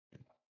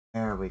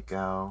There we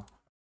go.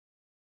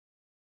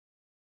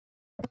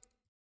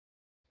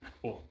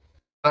 Cool.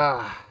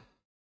 Ah,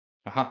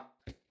 Uh-huh.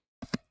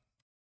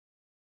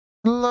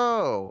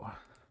 hello.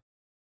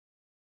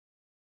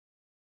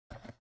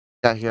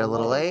 Got here a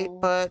little late, Hello.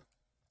 but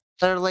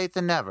better late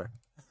than never.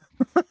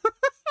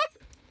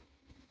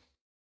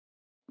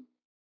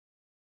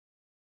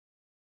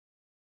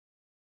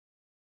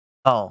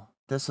 Oh,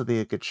 this will be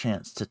a good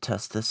chance to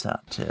test this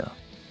out too.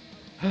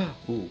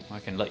 Ooh, I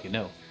can let you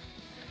know.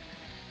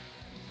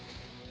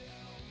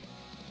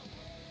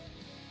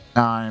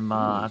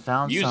 I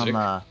found Music.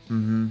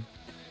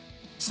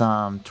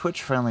 some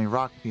Twitch friendly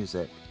rock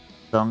music.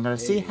 So I'm gonna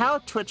see Hey. how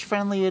Twitch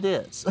friendly it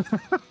is.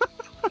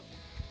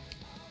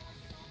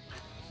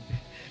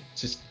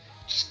 Just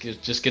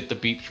just get the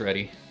beeps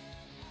ready.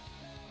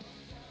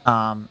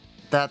 um,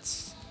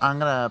 I'm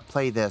gonna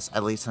play this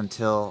at least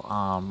until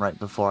right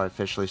before I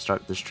officially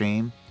start the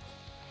stream,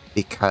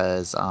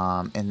 because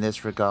in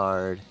this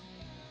regard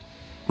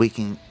we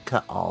can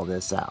cut all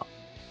this out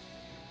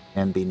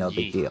and be no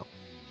big Yee. deal.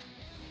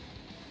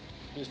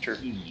 Mr.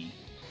 Yee.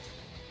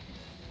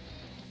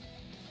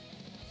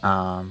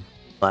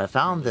 But I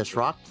found this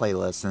rock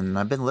playlist and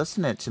I've been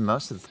listening to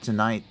most of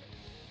tonight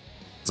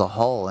as a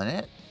whole,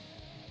 and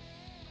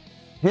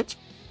it's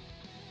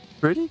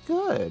pretty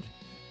good.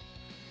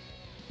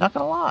 Not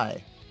gonna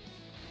lie.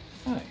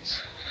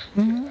 Nice.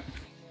 Mm-hmm.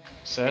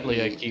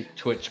 Sadly, I keep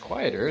Twitch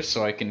quieter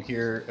so I can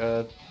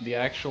hear the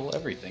actual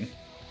everything.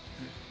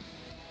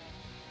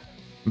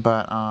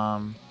 But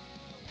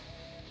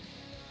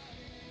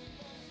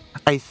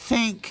I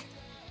think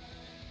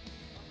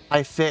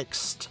I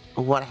fixed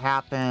what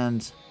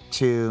happened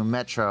to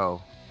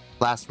Metro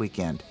last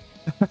weekend.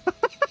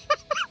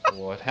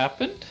 What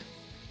happened?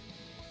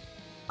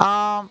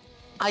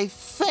 I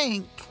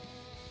think,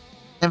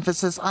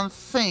 emphasis on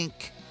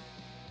think,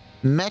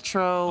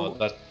 Metro Oh,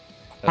 that's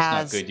not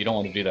has good. You don't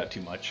want to do that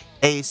too much.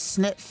 a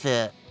snit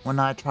fit when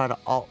I try to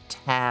alt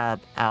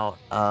tab out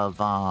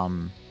of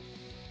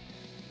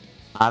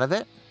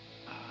it.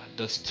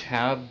 Does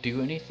tab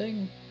do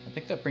anything? I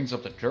think that brings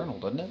up the journal,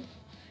 doesn't it?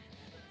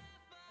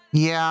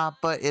 Yeah,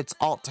 but it's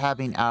alt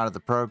tabbing out of the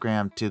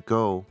program to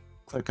go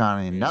click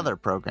on another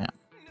program.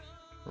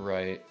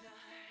 Right.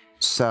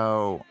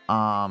 So,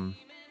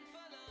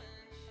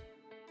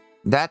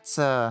 that's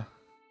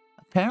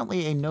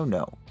apparently a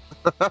no-no.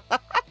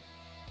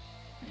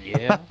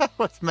 Yeah.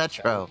 With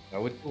Metro. I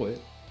would do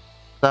it.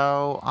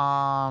 So,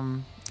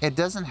 it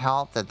doesn't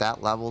help that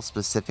that level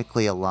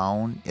specifically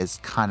alone is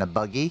kind of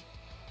buggy.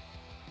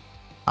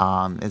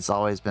 It's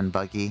always been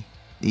buggy.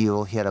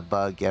 You'll hit a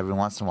bug every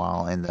once in a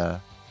while in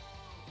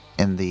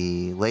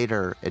the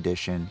later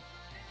edition.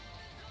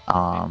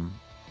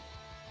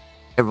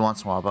 Every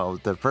once in a while,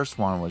 but the first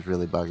one was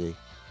really buggy.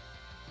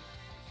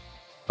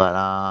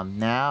 But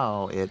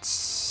now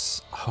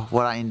it's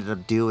what I ended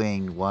up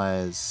doing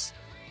was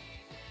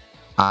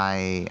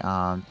I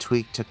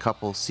tweaked a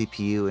couple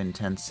CPU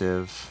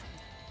intensive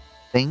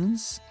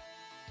things,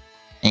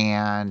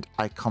 and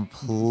I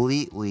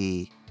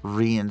completely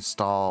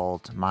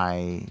reinstalled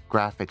my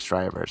graphics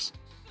drivers.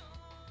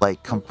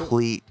 Like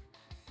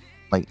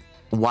like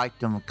wiped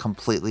them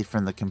completely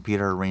from the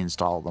computer,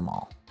 reinstalled them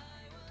all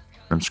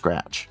from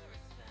scratch.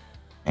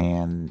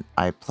 And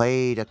I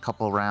played a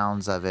couple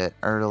rounds of it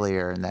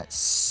earlier, and that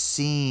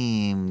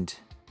seemed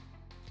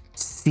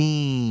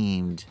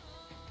to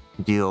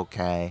do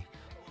okay.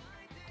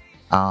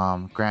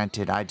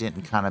 Granted, I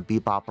didn't kind of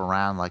bebop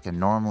around like I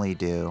normally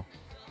do.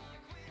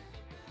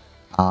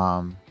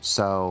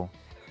 So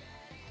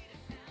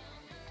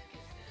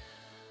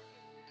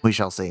we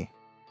shall see.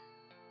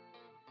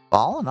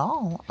 All in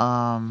all,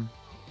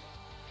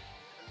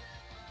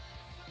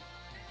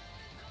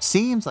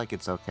 seems like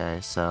it's okay,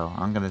 so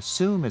I'm gonna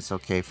assume it's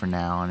okay for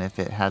now, and if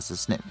it has a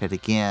snit fit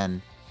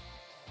again,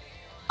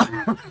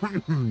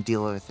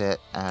 deal with it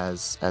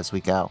as we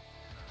go.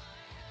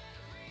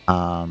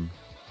 I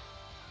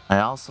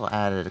also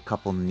added a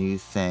couple new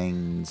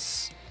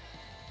things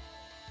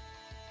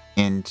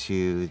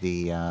into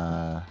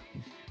the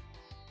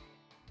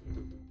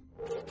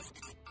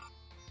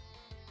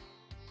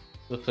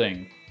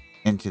thing.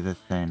 Into the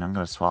thing. I'm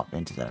gonna swap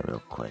into that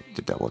real quick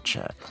to double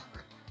check.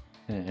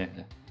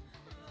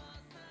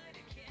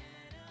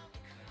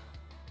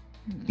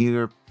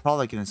 You're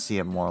probably gonna see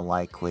it more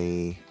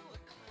likely.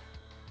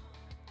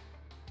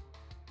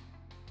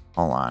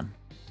 Hold on.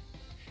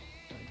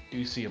 I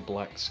do see a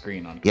black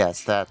screen on.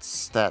 Yes,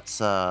 that's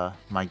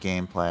my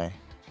gameplay.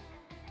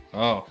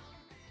 Oh,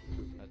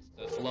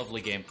 that's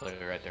lovely gameplay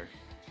right there.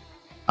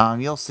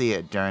 You'll see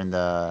it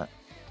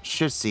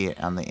should see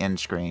it on the end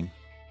screen.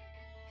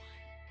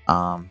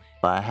 But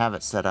I have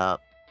it set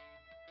up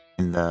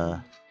in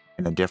a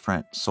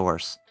different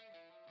source.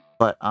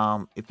 But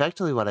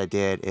effectively what I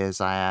did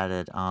is I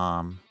added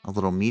a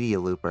little media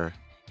looper,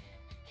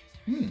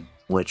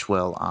 which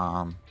will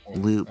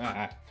loop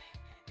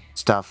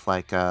stuff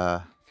like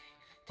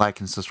like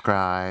and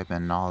subscribe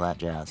and all that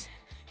jazz.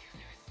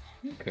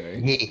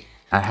 Okay.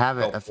 I have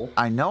it.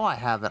 I know I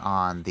have it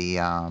on the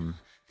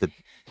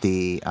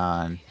the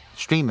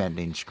stream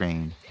ending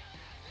screen.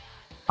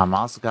 I'm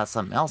also got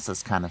something else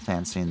that's kind of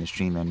fancy in the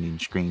stream ending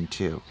screen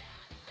too.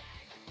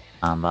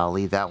 But I'll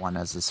leave that one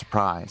as a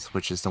surprise,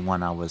 which is the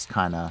one I was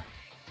kind of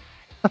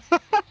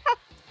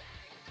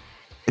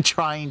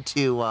trying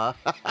to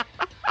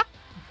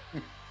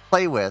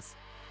play with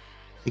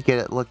to get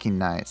it looking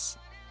nice.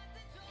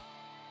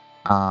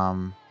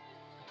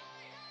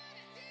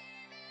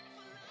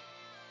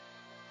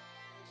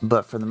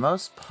 But for the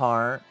most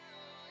part,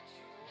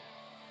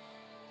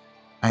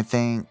 I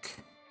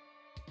think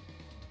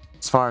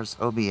as far as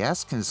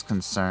OBS is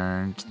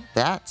concerned,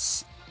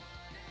 that's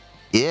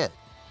it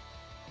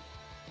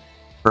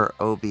for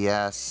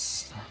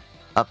OBS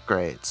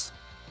upgrades.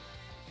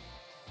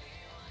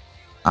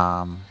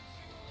 Oh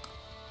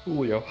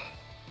yeah.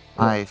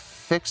 I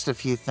fixed a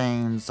few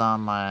things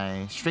on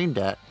my Stream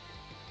Deck.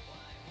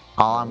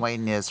 All I'm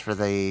waiting is for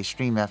the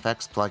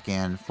StreamFX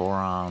plugin for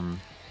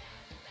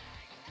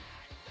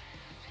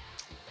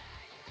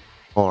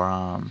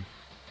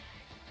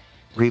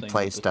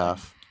replay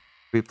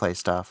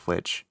stuff,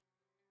 which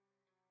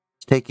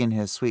is taking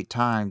his sweet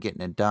time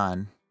getting it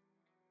done.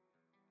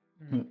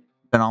 Mhm.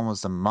 Been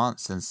almost a month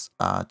since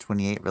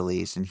 28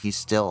 release, and he's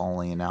still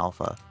only in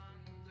alpha.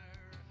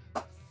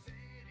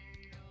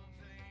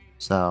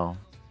 So,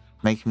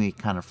 making me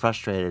kind of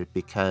frustrated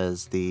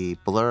because the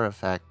blur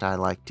effect I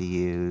like to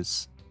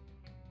use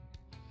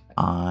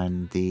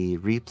on the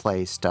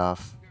replay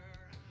stuff,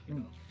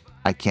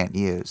 I can't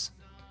use.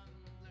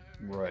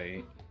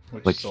 Right.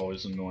 Which Which- is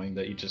always annoying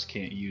that you just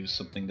can't use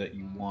something that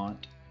you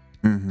want.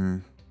 Mm-hmm.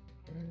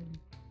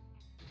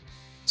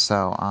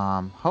 So,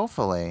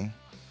 hopefully,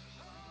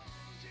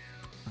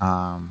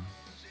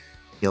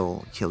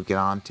 he'll get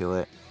onto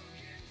it.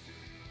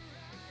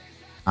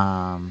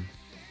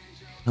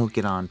 He'll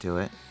get onto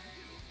it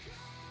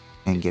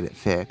and get it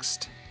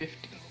fixed.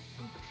 50.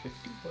 Number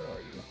 50, where are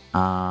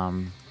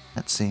you?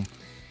 Let's see.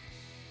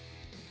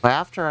 But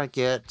after I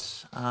get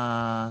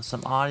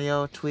some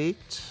audio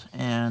tweaked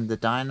and the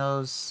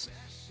dynos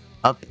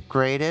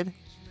upgraded,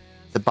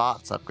 the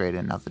bots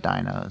upgraded, not the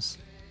dynos.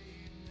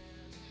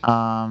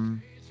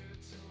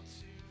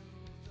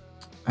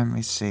 Let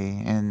me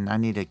see, and I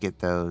need to get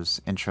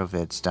those intro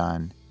vids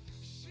done.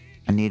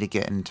 I need to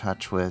get in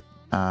touch with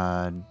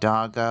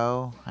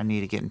Doggo. I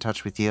need to get in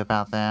touch with you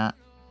about that.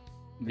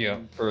 Yeah,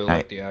 for Right.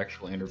 like the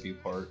actual interview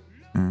part.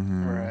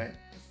 Mm-hmm. Right.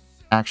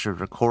 Actually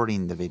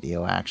recording the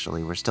video,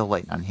 actually. We're still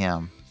waiting on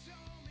him.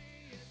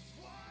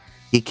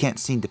 He can't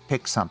seem to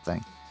pick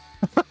something.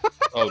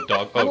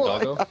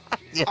 Doggo?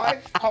 Yeah.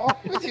 I've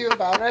talked with you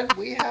about it.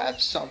 We have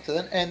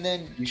something, and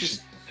then You just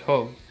should,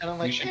 oh, and I'm you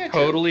like, should yeah,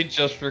 totally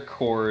just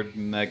record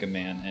Mega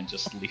Man and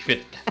just leave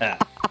it at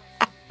that.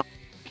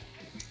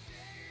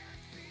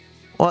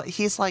 Well,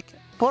 he's like,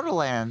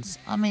 Borderlands.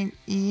 I mean,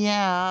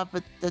 yeah,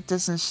 but that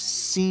doesn't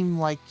seem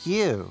like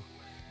you.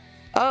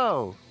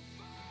 Oh,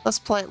 let's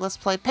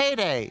play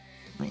Payday.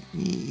 I mean,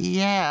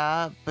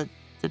 yeah, but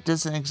that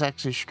doesn't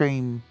exactly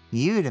scream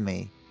you to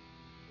me.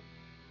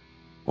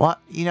 What?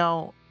 You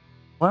know,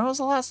 when was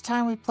the last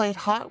time we played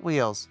Hot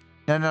Wheels?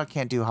 No,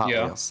 can't do Hot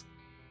Yeah. Wheels.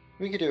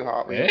 we could do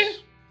Hot Eh?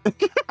 Wheels.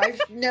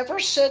 I've never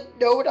said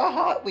no to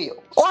Hot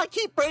Wheels. Oh, I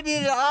keep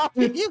bringing it up,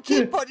 and you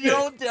keep putting your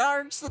own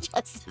darn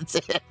suggestions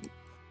in.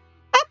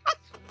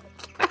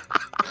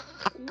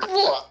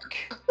 Look,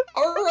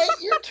 all right,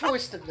 you're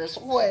twisting this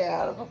way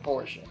out of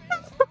proportion.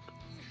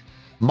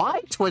 My No,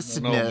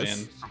 twistedness.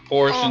 man.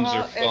 Proportions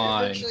are And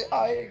fine. eventually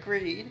I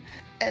agreed,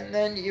 and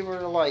then you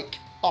were like,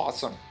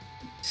 awesome.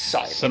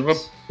 Silence. Son of a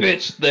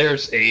bitch,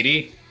 there's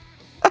 80.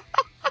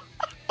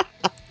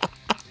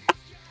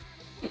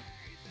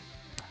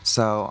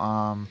 So,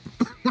 I'm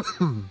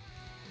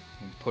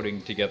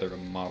putting together a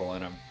model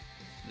and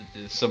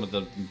some of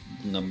the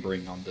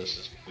numbering on this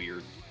is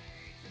weird.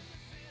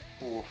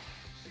 Oof.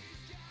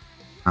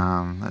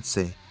 let's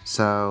see.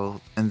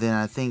 So, and then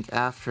I think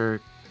after,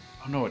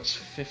 Oh no, it's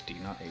 50,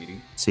 not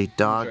 80. see, Let me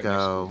try next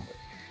Doggo, one.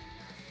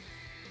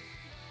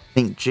 I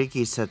think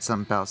Jiggy said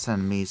something about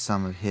sending me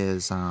some of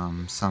his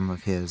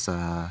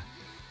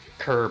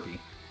Kirby.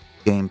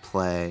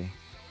 gameplay.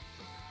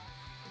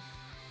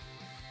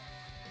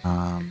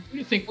 What do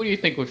you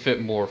think would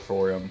fit more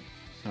for him?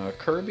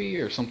 Kirby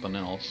or something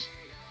else?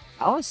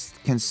 I was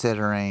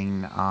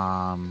considering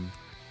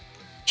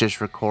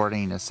just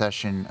recording a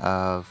session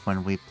of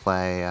when we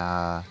play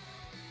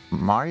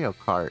Mario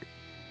Kart.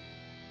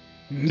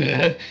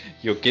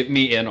 You'll get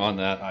me in on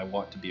that. I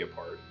want to be a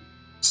part.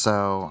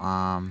 So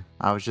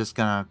I was just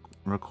gonna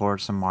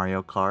record some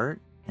Mario Kart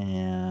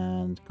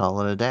and call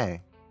it a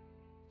day.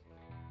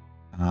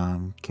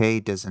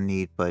 Kay doesn't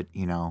need, but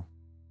you know,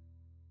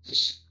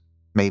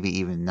 maybe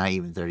even not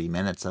even 30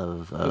 minutes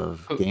of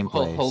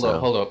gameplay.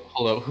 Hold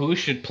up. Who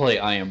should play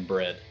I Am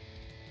Bread?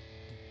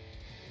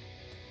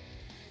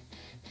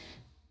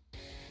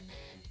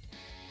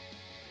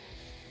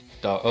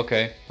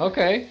 Okay,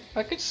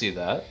 I could see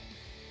that.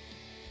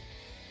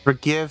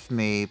 Forgive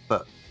me,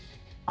 but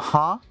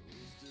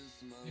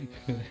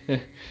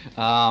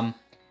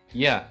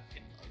Yeah.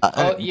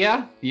 Oh,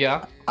 yeah.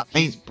 I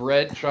He's mean,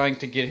 bred trying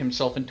to get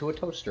himself into a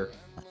toaster.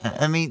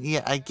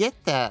 yeah, I get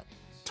that,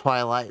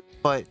 Twilight,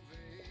 but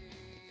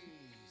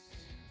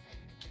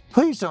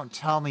please don't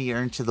tell me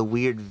you're into the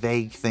weird,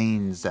 vague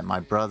things that my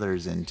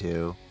brother's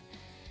into.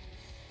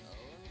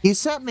 He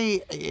sent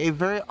me a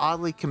very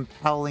oddly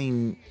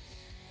compelling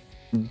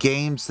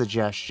game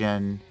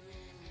suggestion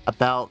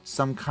about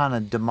some kind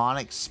of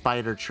demonic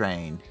spider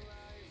train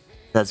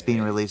that's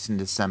being released in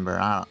December.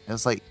 I don't. It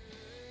was like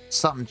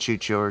something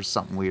choo-choo or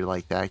something weird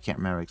like that. I can't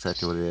remember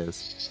exactly what it is.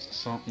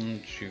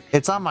 Something shoot.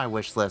 It's on my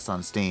wish list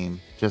on Steam,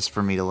 just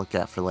for me to look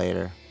at for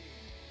later.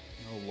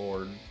 Oh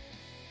lord.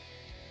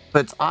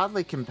 But it's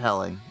oddly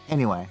compelling.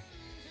 Anyway,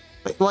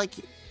 but like,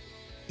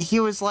 he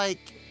was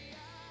like,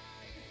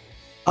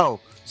 "Oh,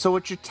 so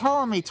what you're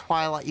telling me,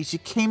 Twilight, is you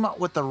came up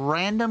with a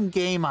random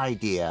game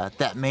idea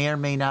that may or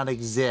may not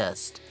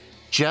exist,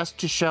 just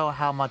to show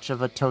how much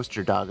of a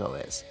toaster doggo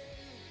is."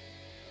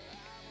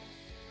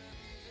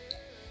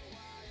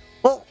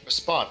 Well,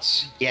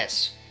 Response: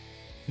 yes.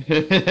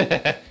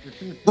 It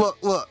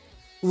look.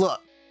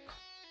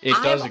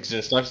 does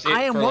exist. I've seen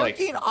I it am for like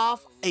working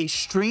off a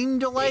stream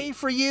delay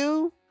for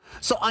you,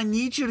 so I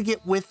need you to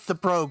get with the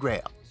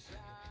program.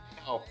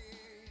 Oh,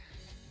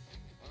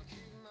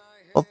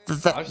 Well,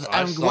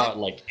 I saw it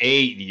like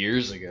 8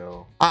 years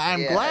ago.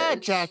 I'm Yeah, glad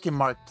it's- Jack and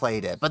Mark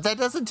played it, but that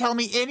doesn't tell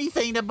me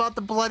anything about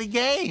the bloody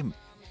game.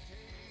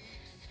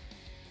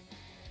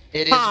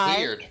 it is Hi.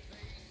 weird.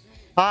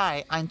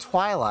 Hi, I'm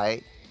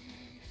Twilight.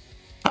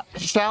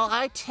 Shall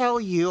I tell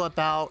you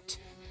about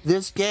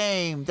this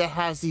game that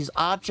has these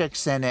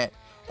objects in it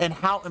and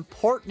how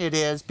important it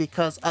is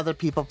because other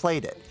people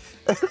played it?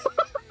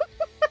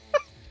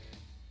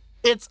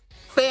 It's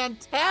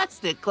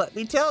fantastic, let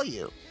me tell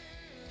you.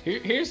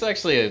 Here's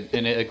actually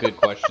a good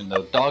question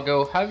though.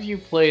 Doggo, have you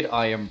played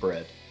I Am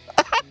Bread?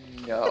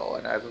 No,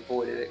 and I've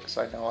avoided it because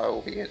I know I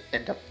will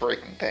end up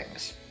breaking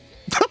things.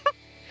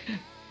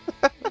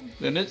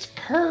 Then it's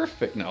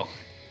perfect. No.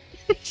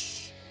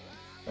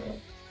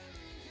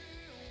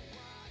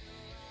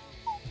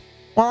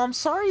 Well, I'm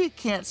sorry you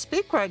can't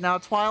speak right now,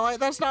 Twilight.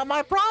 That's not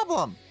my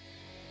problem.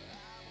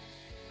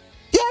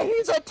 Yeah,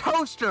 he's a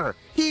toaster.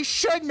 He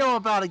should know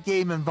about a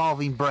game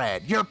involving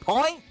bread. Your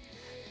point?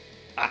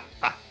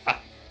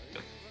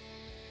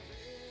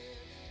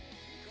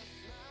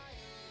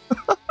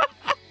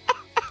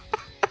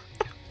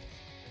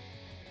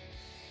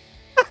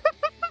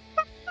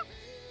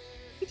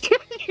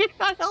 You're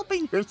not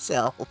helping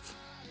yourself.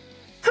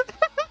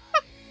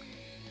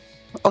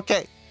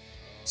 Okay,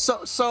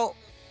 so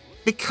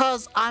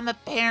because I'm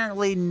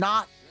apparently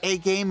not a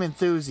game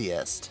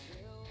enthusiast,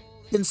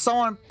 can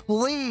someone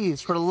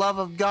please, for the love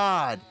of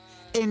God,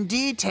 in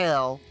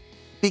detail,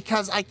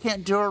 because I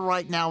can't do it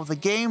right now with the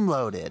game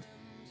loaded,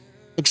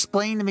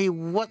 explain to me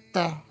what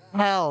the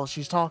hell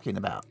she's talking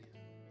about?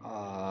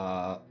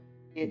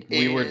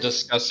 We were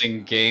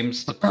discussing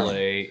games to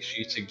play.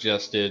 She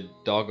suggested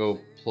Doggo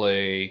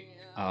play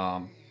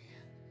I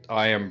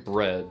Am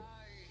Bread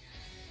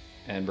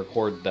and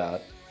record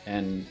that.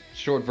 And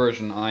short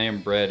version, I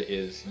Am Bread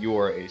is you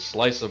are a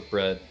slice of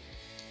bread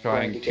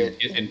trying to get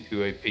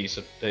into a piece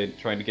of,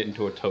 trying to get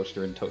into a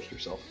toaster and toast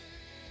yourself.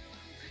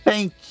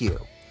 Thank you.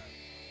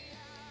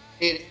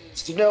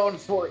 It's known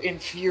for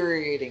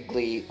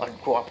infuriatingly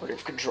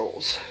uncooperative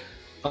controls.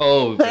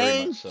 Oh,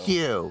 very much Thank so.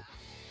 you.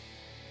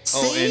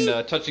 Oh, See?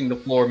 and touching the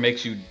floor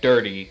makes you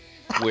dirty,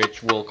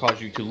 which will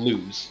cause you to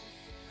lose,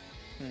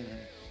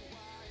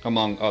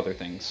 among other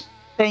things.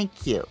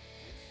 Thank you.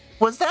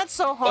 Was that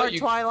so hard, you-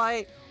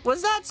 Twilight?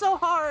 Was that so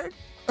hard?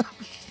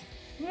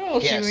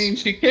 Well, Yes.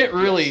 she can't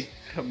really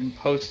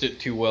post it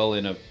too well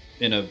in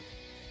a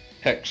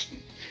text.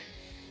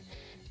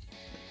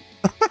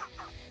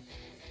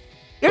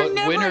 You're But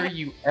never when are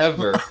you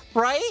ever?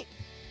 right?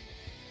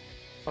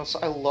 Also,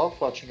 I love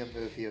watching a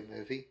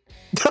movie.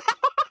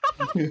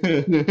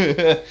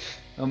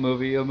 a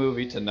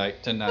movie tonight.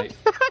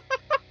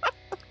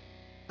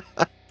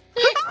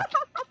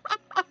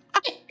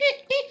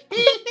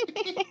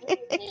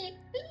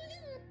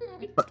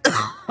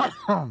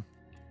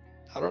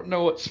 I don't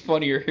know what's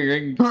funnier,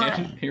 hearing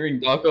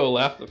Doggo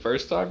laugh the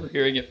first time or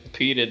hearing it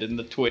repeated in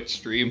the Twitch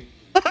stream.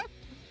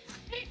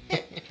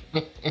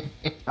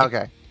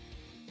 Okay.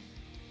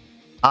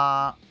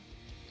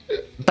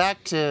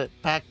 Back to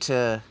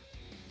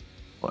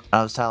what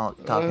I was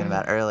talking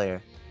about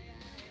earlier.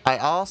 I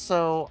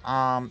also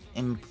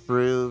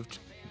improved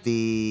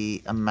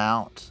the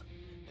amount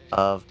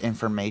of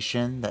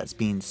information that's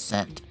being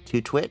sent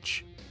to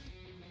Twitch.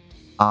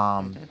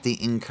 The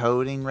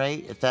encoding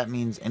rate, if that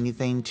means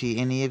anything to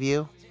any of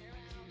you.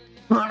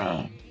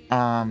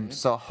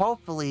 So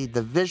hopefully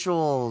the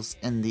visuals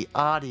and the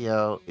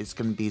audio is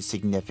going to be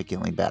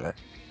significantly better.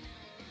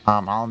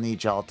 I'll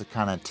need y'all to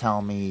kind of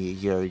tell me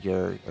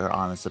your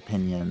honest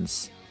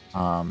opinions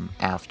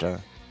after.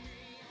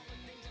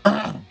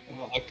 Well,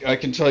 I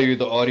can tell you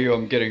the audio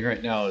I'm getting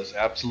right now is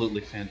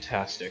absolutely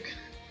fantastic.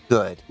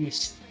 Good.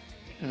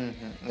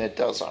 It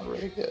does sound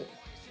really good.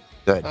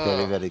 Good.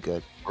 Very, very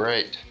good.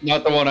 Great.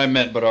 Not the one I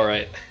meant, but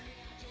alright.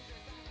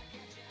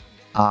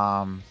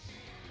 Um,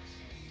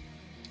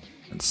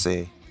 let's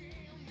see.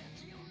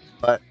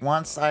 But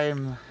once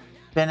I'm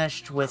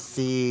finished with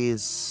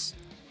these,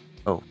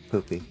 oh,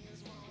 poopy.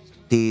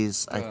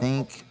 These, I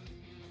think,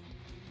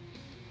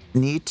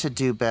 need to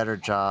do better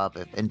job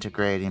of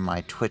integrating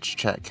my Twitch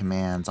chat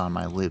commands on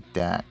my loop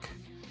deck.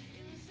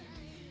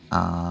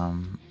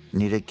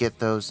 Need to get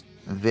those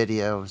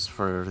videos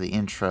for the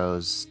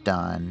intros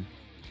done.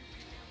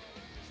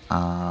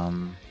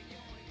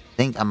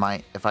 Think I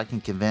might, if I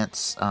can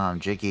convince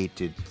Jiggy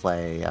to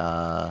play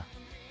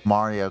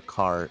Mario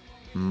Kart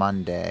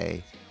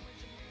Monday,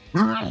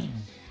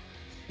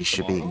 he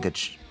should be in good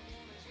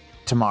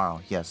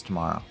tomorrow. Yes,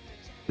 tomorrow.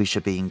 We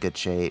should be in good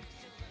shape.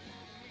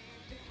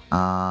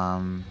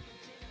 Welcome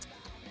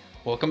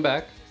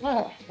back.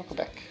 Ah, welcome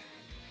back.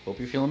 Hope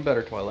you're feeling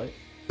better, Twilight.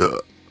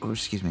 Oh,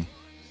 excuse me.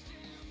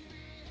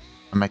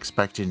 I'm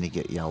expecting to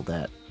get yelled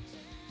at.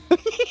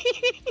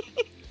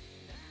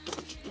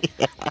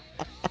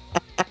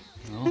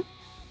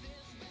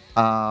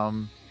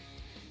 Well,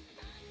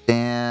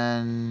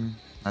 Then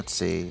let's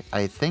see.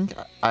 I think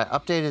I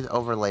updated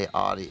overlay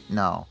audio.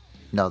 No,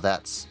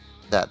 that's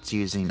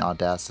using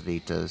Audacity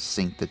to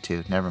sync the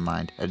two. Never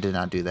mind. I did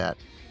not do that.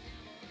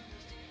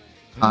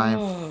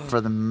 I'm for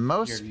the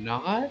most. You're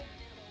not?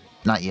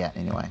 Not yet,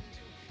 anyway.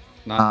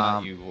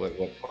 Not you. What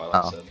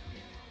Twilight said.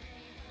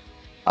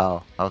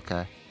 Oh,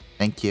 okay.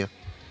 Thank you.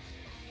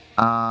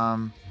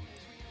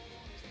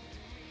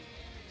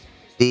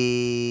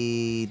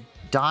 The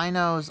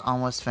Dino's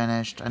almost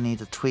finished. I need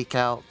to tweak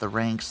out the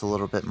ranks a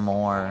little bit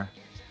more.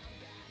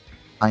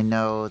 I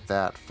know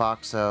that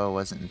Foxo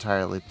wasn't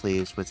entirely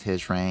pleased with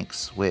his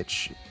ranks,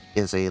 which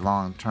is a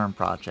long-term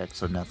project,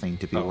 so nothing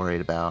to be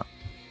worried about.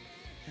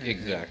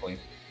 Exactly.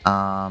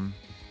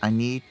 I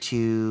need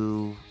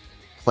to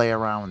play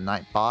around with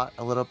Nightbot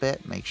a little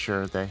bit, make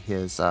sure that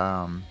his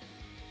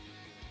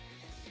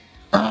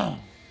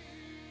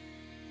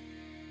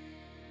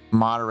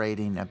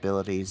moderating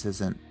abilities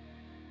isn't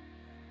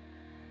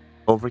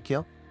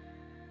overkill.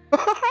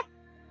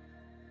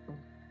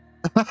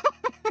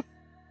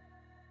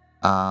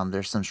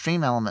 There's some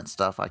stream element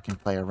stuff I can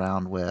play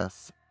around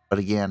with, but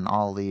again,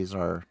 all these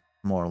are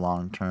more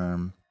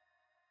long-term.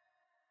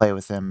 Play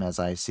with them as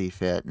I see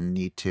fit and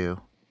need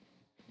to.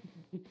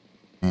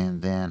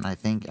 And then I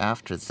think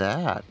after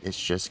that, it's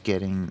just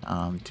getting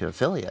to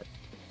affiliate.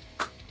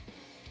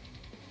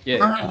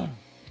 Yeah.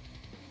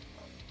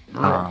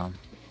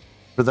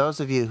 For those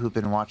of you who've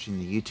been watching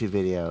the YouTube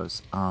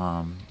videos,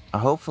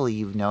 hopefully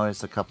you've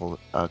noticed a couple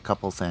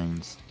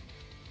things.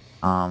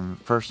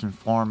 First and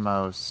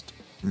foremost,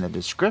 in the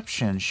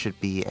description should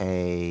be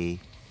a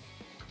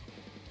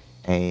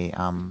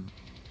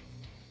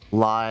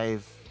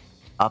live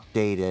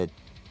updated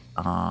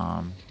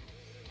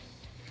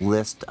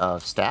list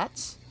of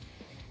stats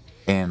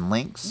and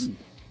links.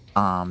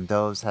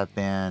 Those have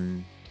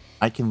been,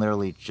 I can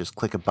literally just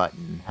click a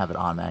button, have it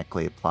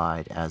automatically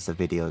applied as the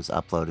video is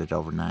uploaded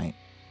overnight.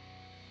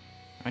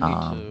 I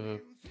need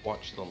to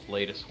watch the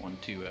latest one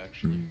too,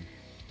 actually.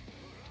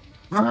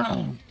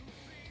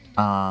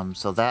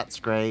 So that's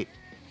great.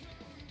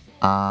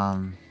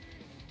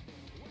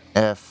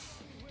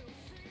 If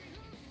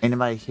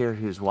anybody here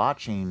who's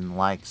watching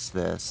likes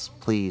this,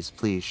 please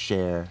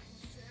share.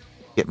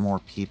 Get more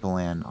people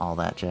in, all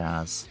that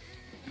jazz.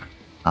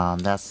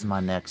 That's my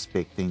next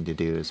big thing to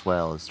do as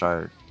well, is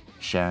start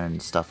sharing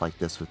stuff like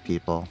this with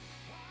people.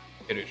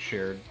 Get it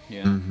shared,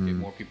 yeah. Get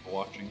more people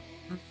watching.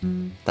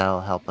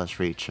 That'll help us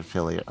reach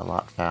affiliate a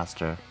lot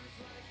faster.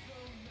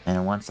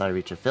 And once I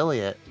reach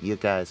affiliate, you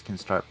guys can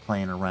start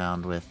playing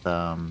around with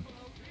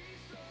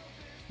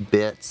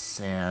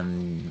bits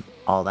and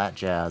all that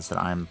jazz that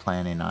I'm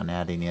planning on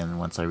adding in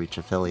once I reach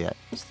affiliate.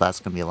 So that's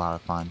going to be a lot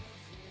of fun.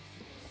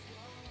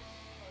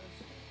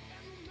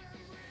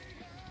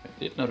 I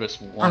did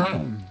notice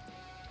one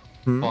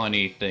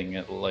funny thing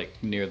at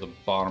near the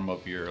bottom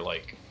of your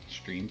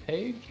stream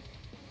page.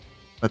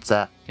 What's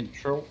that?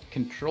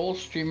 Control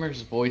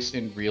streamer's voice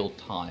in real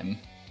time.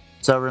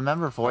 So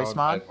remember voice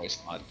mod? Voice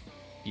mod.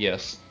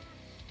 Yes.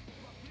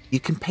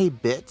 You can pay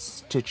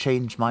bits to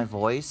change my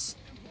voice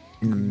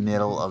in the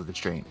middle of the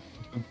stream.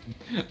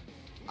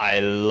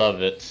 I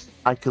love it.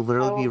 I could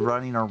literally be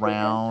running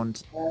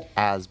around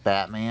as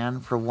Batman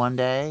for one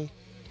day,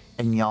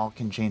 and y'all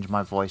can change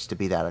my voice to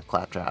be that of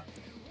Claptrap.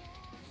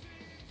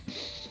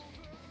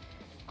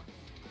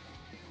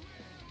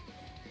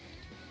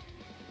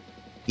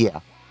 Yeah.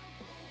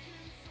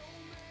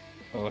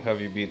 I'll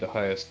have you be the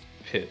highest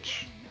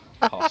pitch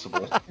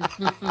possible.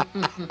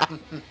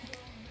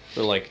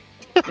 For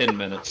 10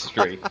 minutes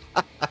straight.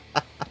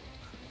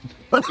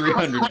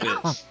 300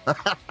 bits.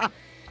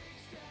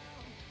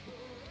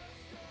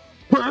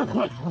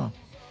 Alright,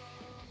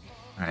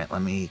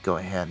 let me go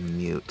ahead and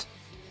mute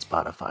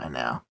Spotify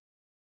now.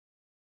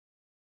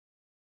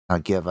 I'll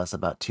give us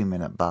about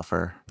 2-minute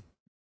buffer.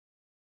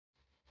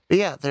 But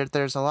yeah,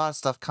 there's a lot of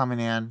stuff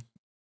coming in.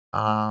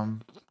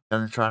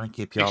 Gonna try to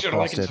keep y'all posted.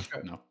 Like and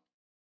subscribe now.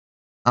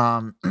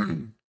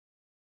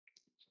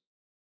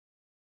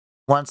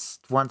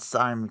 once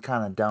I'm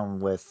kind of done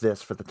with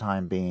this for the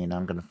time being,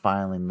 I'm gonna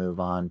finally move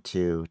on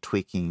to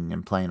tweaking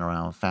and playing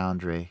around with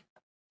Foundry,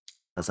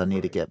 because I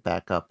need to get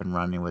back up and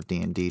running with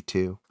D&D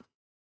too.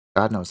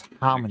 God knows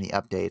how many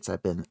updates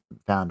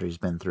Foundry's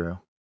been through.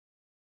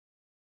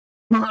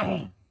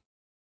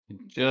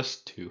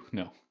 Just two.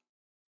 No.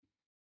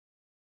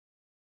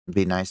 It'd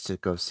be nice to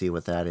go see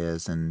what that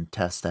is and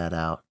test that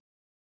out.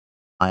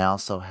 I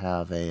also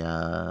have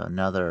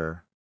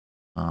another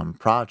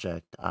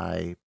project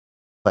I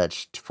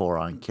pledged for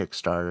on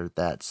Kickstarter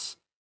that's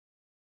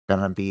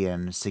gonna be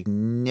a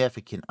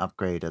significant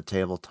upgrade of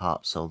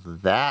tabletop, so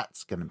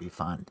that's gonna be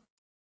fun.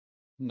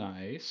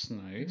 Nice.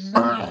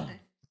 Gonna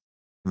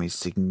be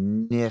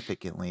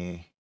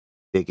significantly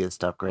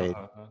biggest upgrade.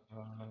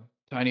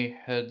 Tiny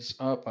heads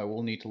up. I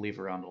will need to leave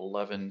around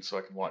 11 so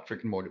I can watch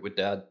Rick and Morty with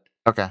Dad.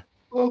 Okay.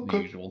 The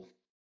usual.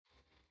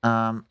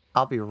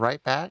 I'll be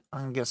right back. I'm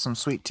gonna get some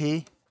sweet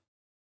tea.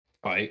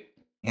 Bye.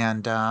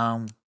 And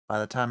by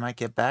the time I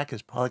get back,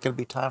 it's probably gonna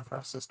be time for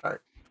us to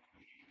start.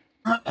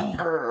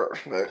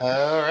 Perfect.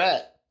 All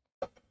right.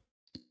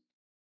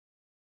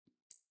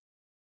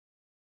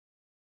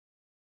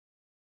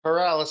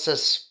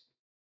 Paralysis.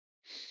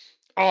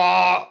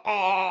 I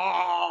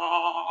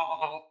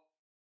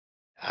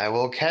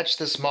will catch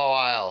the small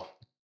isle.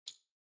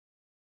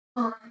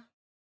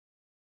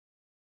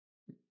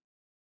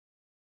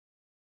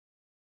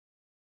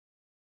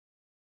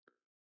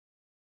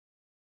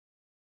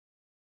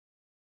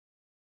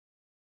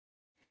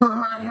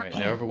 Alright,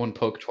 now everyone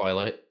poke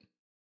Twilight.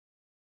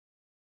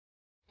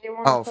 You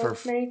want Oh, to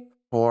poke me?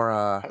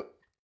 for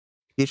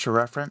future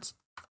reference,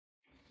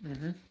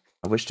 Mm-hmm.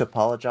 I wish to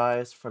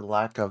apologize for the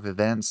lack of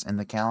events in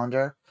the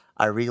calendar.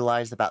 I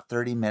realized about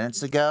 30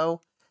 minutes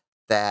ago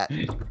that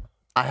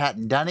I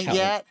hadn't done it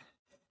yet.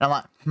 And I'm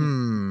like,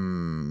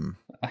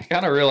 I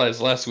kind of realized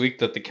last week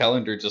that the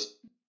calendar just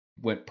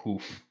went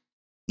poof.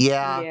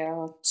 Yeah.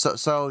 Yeah.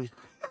 So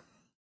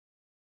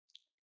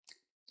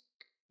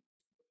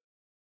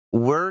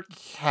work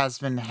has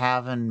been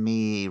having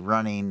me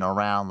running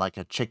around like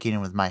a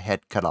chicken with my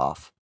head cut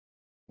off.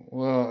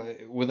 Well,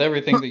 with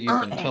everything that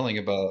you've been telling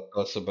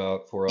us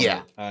about for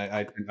Yeah.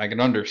 I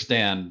can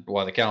understand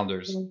why the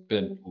calendar's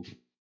been poof.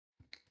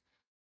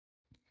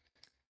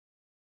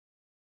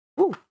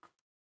 Ooh.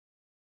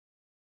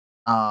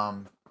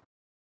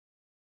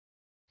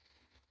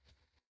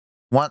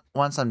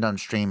 Once I'm done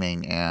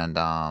streaming and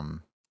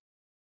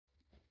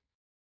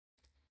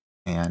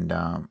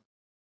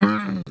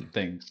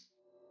Things.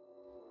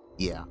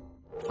 yeah.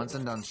 Once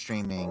I'm done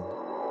streaming,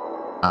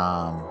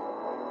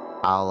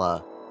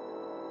 I'll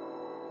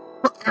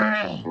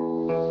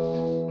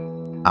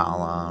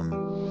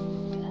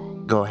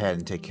go ahead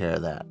and take care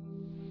of that.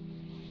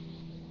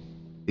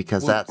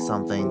 Because that's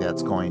something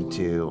that's going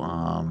to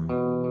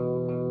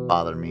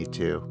bother me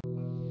too.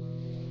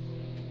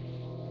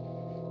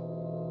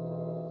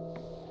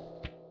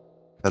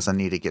 Because I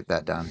need to get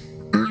that done.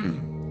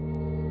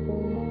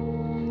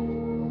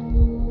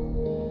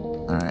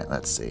 Alright,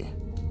 let's see.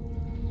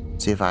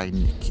 See if I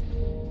can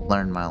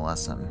learn my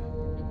lesson.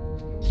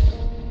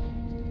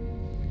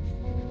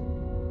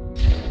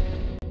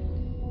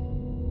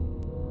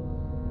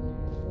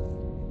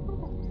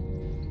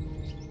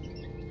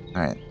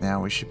 Alright,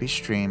 now we should be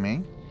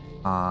streaming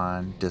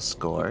on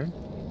Discord.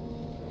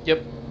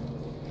 Yep.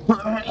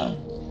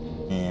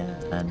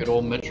 And Good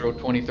old Metro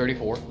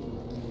 2034.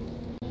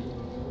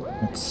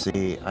 let's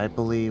see, I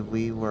believe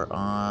we were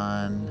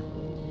on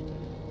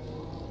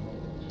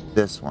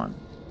this one.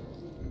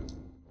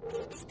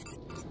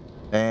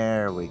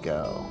 There we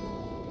go.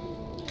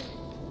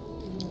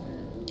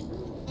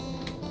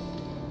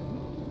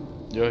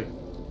 Yeah.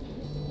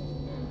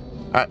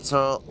 Alright,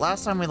 so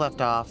last time we left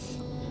off,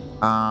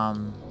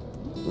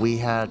 we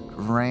had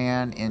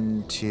ran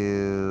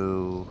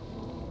into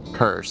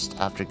Cursed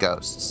after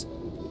Ghosts.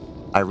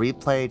 I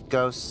replayed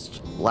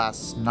Ghost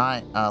last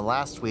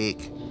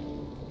week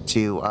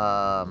to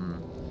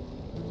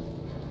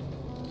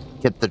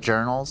get the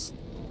journals,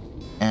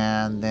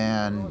 and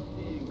then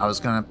I was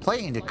gonna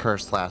play into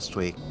Cursed last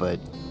week, but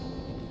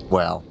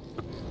well,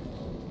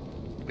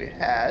 We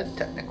had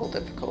technical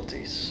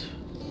difficulties.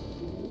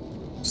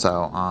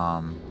 so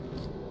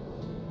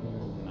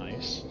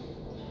Nice.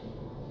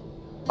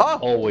 oh,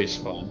 Always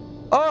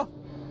fun. oh,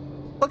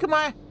 look at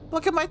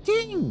my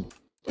thing,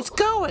 it's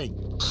going.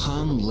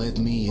 Han led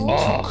me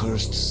into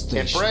Cursed It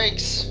Station.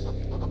 breaks.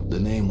 The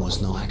name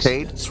was no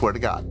accident. Cade, swear to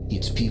God.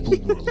 Its people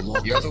were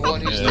locked You're the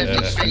one who's in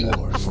lifting a feet.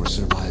 war for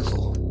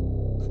survival.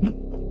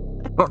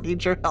 I don't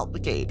need your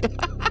help, Cade.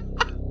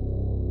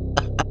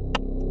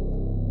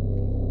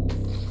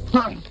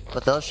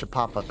 But those should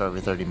pop up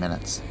every 30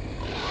 minutes.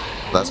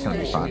 That's gonna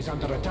be fun. Is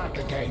under attack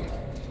again.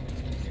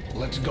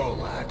 Let's go,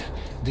 lad.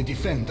 The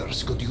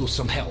defenders could use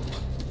some help.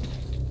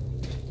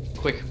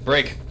 Quick,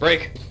 break!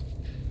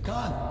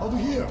 Khan, over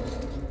here.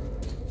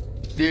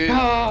 Dude.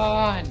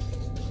 On!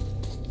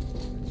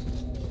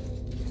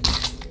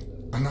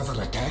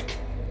 Another attack?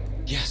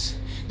 Yes,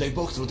 they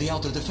broke through the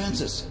outer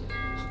defenses.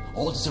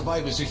 All the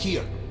survivors are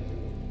here.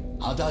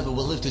 Hadado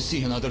will live to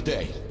see another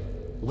day.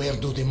 Where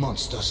do the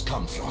monsters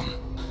come from?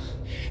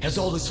 As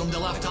always, from the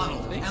left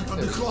tunnel and from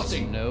the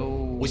crossing.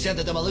 No. We sent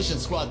a demolition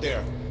squad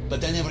there,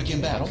 but they never came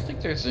I back. don't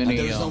think there's And any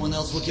there's no one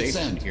else we can safes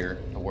in send. here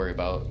to worry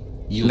about.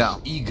 You're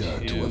No. eager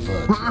to You-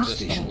 avert your just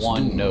station's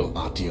one doom, note.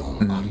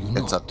 Artyom, are you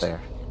not? It's up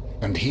there.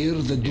 And here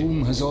the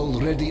doom has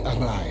already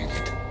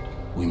arrived.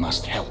 We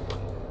must help.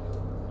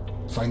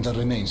 Find the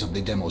remains of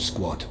the demo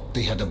squad.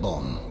 They had a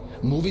bomb.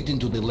 Move it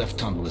into the left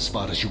tunnel as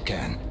far as you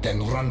can,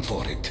 then run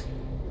for it.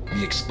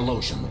 The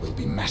explosion will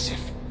be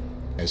massive.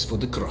 As for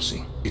the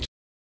crossing, it's